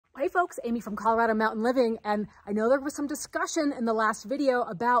folks, Amy from Colorado Mountain Living, and I know there was some discussion in the last video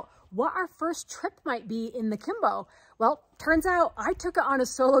about what our first trip might be in the Kimbo. Well, turns out I took it on a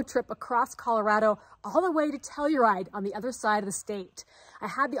solo trip across Colorado all the way to Telluride on the other side of the state. I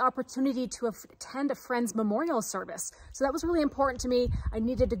had the opportunity to attend a friend's memorial service, so that was really important to me. I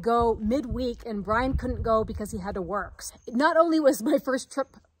needed to go midweek and Brian couldn't go because he had to work. Not only was my first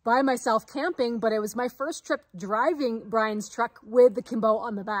trip by myself camping, but it was my first trip driving Brian's truck with the Kimbo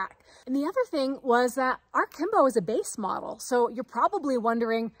on the back. And the other thing was that our Kimbo is a base model. So you're probably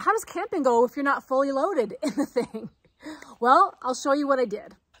wondering, how does camping go if you're not fully loaded in the thing? Well, I'll show you what I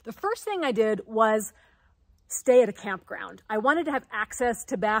did. The first thing I did was stay at a campground. I wanted to have access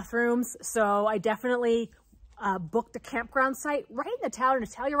to bathrooms, so I definitely booked a campground site right in the town of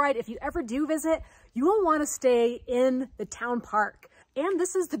Telluride. If you ever do visit, you will want to stay in the town park. And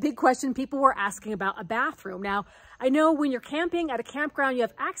this is the big question people were asking about a bathroom. Now, I know when you're camping at a campground, you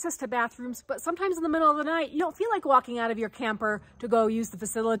have access to bathrooms, but sometimes in the middle of the night, you don't feel like walking out of your camper to go use the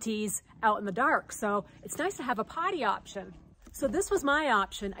facilities out in the dark. So it's nice to have a potty option. So this was my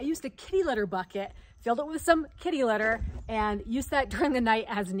option. I used a kitty litter bucket, filled it with some kitty litter, and used that during the night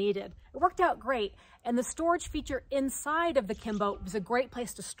as needed. It worked out great. And the storage feature inside of the Kimbo was a great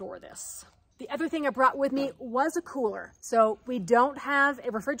place to store this. The other thing I brought with me was a cooler. So we don't have a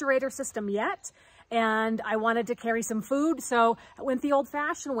refrigerator system yet, and I wanted to carry some food, so I went the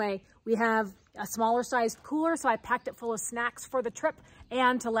old-fashioned way. We have a smaller sized cooler, so I packed it full of snacks for the trip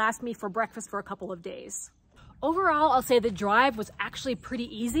and to last me for breakfast for a couple of days. Overall, I'll say the drive was actually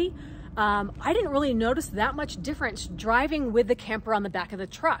pretty easy. I didn't really notice that much difference driving with the camper on the back of the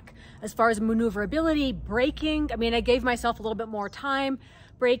truck. As far as maneuverability, braking, I mean, I gave myself a little bit more time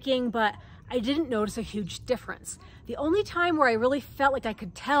braking, but I didn't notice a huge difference. The only time where I really felt like I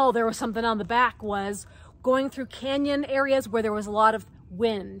could tell there was something on the back was going through canyon areas where there was a lot of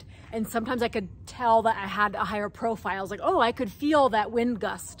wind. And sometimes I could tell that I had a higher profile. I was like, oh, I could feel that wind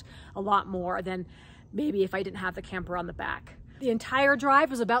gust a lot more than maybe if I didn't have the camper on the back. The entire drive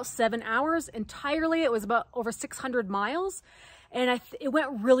was about 7 hours. Entirely, it was about over 600 miles. And it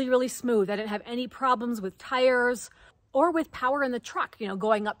went really, really smooth. I didn't have any problems with tires or with power in the truck, you know,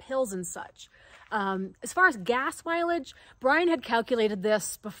 going up hills and such. As far as gas mileage, Brian had calculated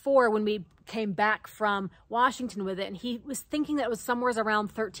this before when we came back from Washington with it, and he was thinking that it was somewhere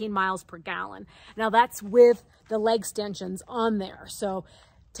around 13 miles per gallon. Now that's with the leg extensions on there. So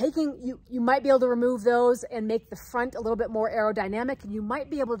you might be able to remove those and make the front a little bit more aerodynamic, and you might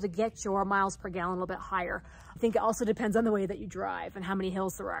be able to get your miles per gallon a little bit higher. I think it also depends on the way that you drive and how many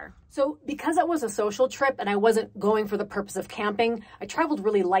hills there are. So because it was a social trip and I wasn't going for the purpose of camping, I traveled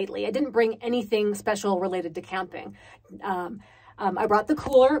really lightly. I didn't bring anything special related to camping. I brought the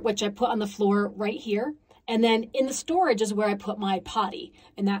cooler, which I put on the floor right here. And then in the storage is where I put my potty,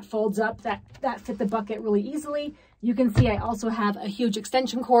 and that folds up, that fit the bucket really easily. You can see I also have a huge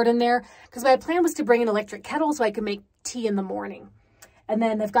extension cord in there because my plan was to bring an electric kettle so I could make tea in the morning. And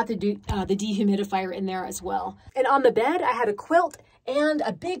then I've got the dehumidifier in there as well. And on the bed, I had a quilt and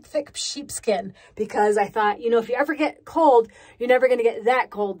a big thick sheepskin because I thought, you know, if you ever get cold, you're never going to get that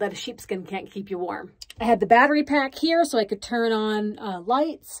cold that a sheepskin can't keep you warm. I had the battery pack here so I could turn on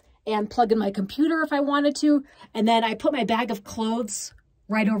lights and plug in my computer if I wanted to. And then I put my bag of clothes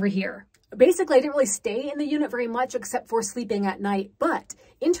right over here. Basically, I didn't really stay in the unit very much except for sleeping at night. But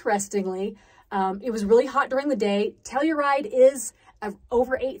interestingly, it was really hot during the day. Telluride is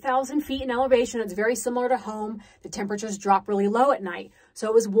over 8,000 feet in elevation. It's very similar to home. The temperatures drop really low at night. So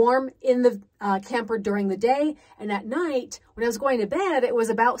it was warm in the camper during the day. And at night, when I was going to bed, it was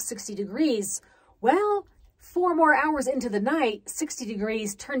about 60 degrees. Well, 4 more hours into the night, 60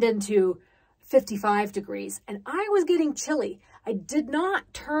 degrees turned into 55 degrees. And I was getting chilly. I did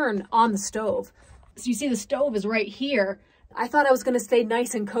not turn on the stove. So you see the stove is right here. I thought I was going to stay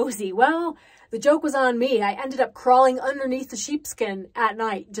nice and cozy. Well, the joke was on me. I ended up crawling underneath the sheepskin at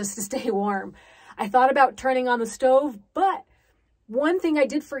night just to stay warm. I thought about turning on the stove, but one thing I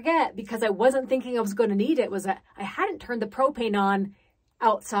did forget because I wasn't thinking I was going to need it was that I hadn't turned the propane on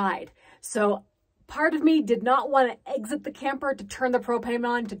outside. So part of me did not want to exit the camper to turn the propane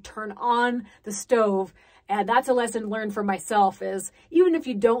on, to turn on the stove. And that's a lesson learned for myself is even if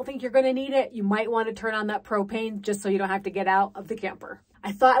you don't think you're going to need it, you might want to turn on that propane just so you don't have to get out of the camper.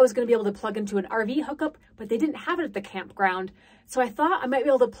 I thought I was going to be able to plug into an RV hookup, but they didn't have it at the campground. So I thought I might be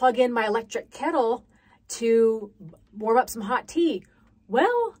able to plug in my electric kettle to warm up some hot tea.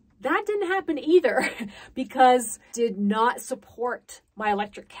 Well, that didn't happen either because it did not support my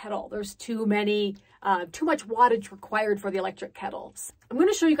electric kettle. There's too much wattage required for the electric kettles. I'm going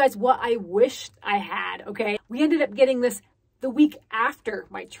to show you guys what I wished I had, okay? We ended up getting this the week after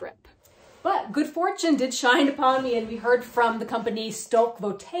my trip. But good fortune did shine upon me, and we heard from the company Stoke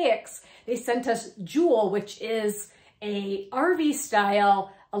Voltaics. They sent us Joule, which is a RV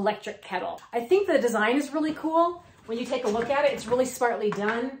style electric kettle. I think the design is really cool. When you take a look at it, it's really smartly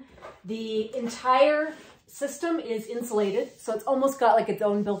done. The entire system is insulated, so it's almost got like its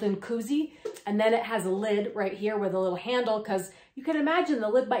own built-in koozie. And then it has a lid right here with a little handle, because you can imagine the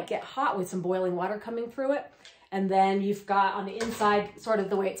lid might get hot with some boiling water coming through it. And then you've got on the inside, sort of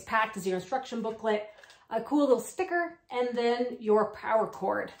the way it's packed is your instruction booklet, a cool little sticker, and then your power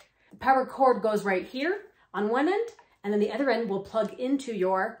cord. The power cord goes right here on one end, and then the other end will plug into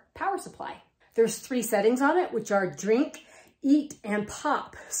your power supply. There's 3 settings on it, which are drink, eat, and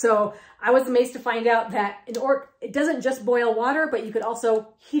pop. So I was amazed to find out that it doesn't just boil water, but you could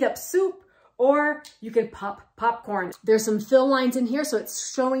also heat up soup, or you can pop popcorn. There's some fill lines in here, so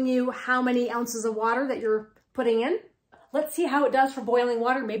it's showing you how many ounces of water that you're putting in. Let's see how it does for boiling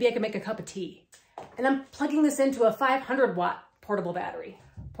water. Maybe I can make a cup of tea. And I'm plugging this into a 500 watt portable battery.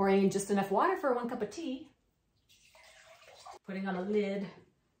 Pouring in just enough water for 1 cup of tea. Putting on a lid.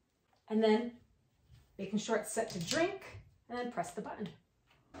 And then making sure it's set to drink, and then press the button.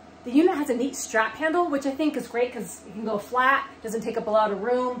 The unit has a neat strap handle, which I think is great because it can go flat, doesn't take up a lot of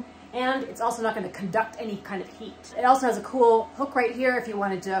room, and it's also not going to conduct any kind of heat. It also has a cool hook right here if you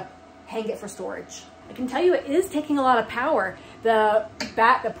wanted to hang it for storage. I can tell you it is taking a lot of power. The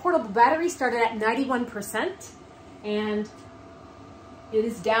portable battery started at 91%, and it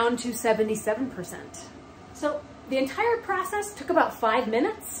is down to 77%. So the entire process took about 5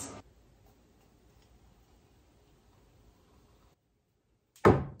 minutes.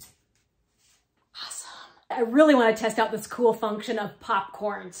 I really want to test out this cool function of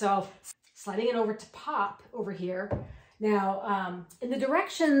popcorn. So sliding it over to pop over here. Now, in the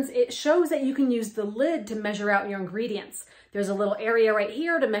directions, it shows that you can use the lid to measure out your ingredients. There's a little area right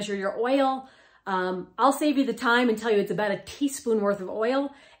here to measure your oil. I'll save you the time and tell you it's about a teaspoon worth of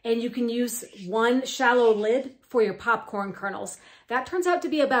oil, and you can use 1 shallow lid for your popcorn kernels. That turns out to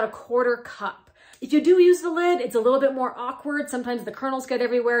be about a 1/4 cup. If you do use the lid, it's a little bit more awkward. Sometimes the kernels get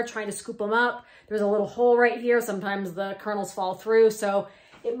everywhere trying to scoop them up. There's a little hole right here. Sometimes the kernels fall through. So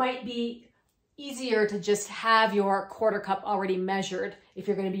it might be easier to just have your 1/4 cup already measured if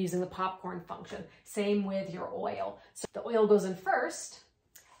you're going to be using the popcorn function. Same with your oil. So the oil goes in first,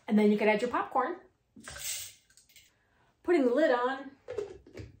 and then you can add your popcorn. Putting the lid on,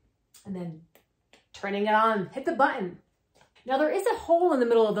 and then turning it on. Hit the button. Now there is a hole in the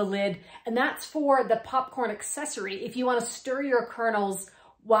middle of the lid, and that's for the popcorn accessory if you want to stir your kernels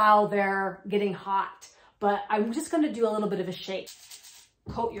while they're getting hot. But I'm just going to do a little bit of a shake.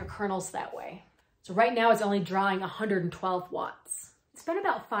 Coat your kernels that way. So right now it's only drawing 112 watts. It's been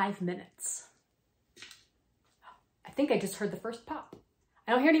about 5 minutes. I think I just heard the first pop.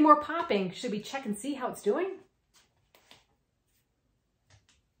 I don't hear any more popping. Should we check and see how it's doing?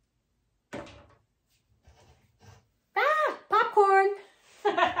 Popcorn.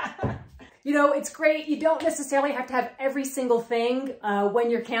 You know, it's great. You don't necessarily have to have every single thing when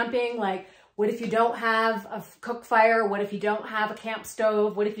you're camping. Like, what if you don't have a cook fire? What if you don't have a camp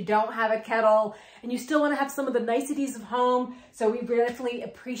stove? What if you don't have a kettle? And you still want to have some of the niceties of home. So we definitely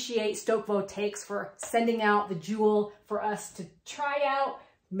appreciate Stoke Voltaics for sending out the Joule for us to try out,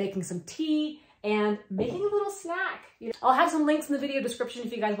 making some tea, and making a little snack. I'll have some links in the video description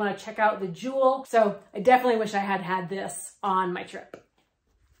if you guys want to check out the Joule. So I definitely wish I had had this on my trip.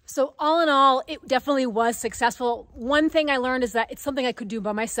 So all in all, it definitely was successful. One thing I learned is that it's something I could do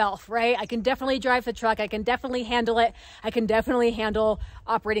by myself, right? I can definitely drive the truck. I can definitely handle it. I can definitely handle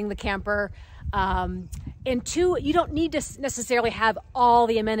operating the camper. And 2, you don't need to necessarily have all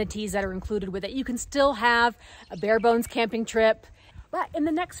the amenities that are included with it. You can still have a bare bones camping trip. But in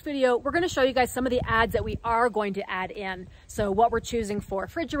the next video, we're going to show you guys some of the adds that we are going to add in. So what we're choosing for a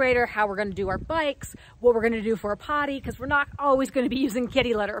refrigerator, how we're going to do our bikes, what we're going to do for a potty, because we're not always going to be using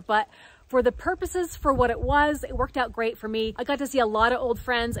kitty litter. But for the purposes, for what it was, it worked out great for me. I got to see a lot of old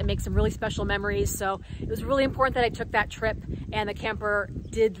friends and make some really special memories. So it was really important that I took that trip, and the camper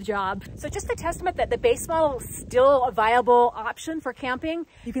did the job. So just a testament that the base model is still a viable option for camping.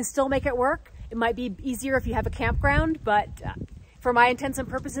 You can still make it work. It might be easier if you have a campground, but for my intents and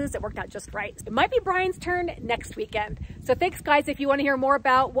purposes, it worked out just right. It might be Brian's turn next weekend. So thanks guys. If you want to hear more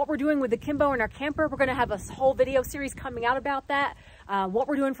about what we're doing with the Kimbo and our camper, we're going to have a whole video series coming out about that. What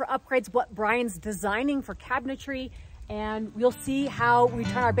we're doing for upgrades, what Brian's designing for cabinetry, and we'll see how we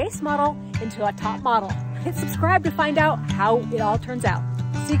turn our base model into a top model. Hit subscribe to find out how it all turns out.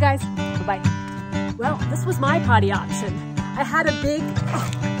 See you guys. Bye-bye. Well, this was my potty option. I had a big...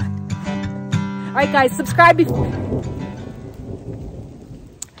 All right guys, subscribe before...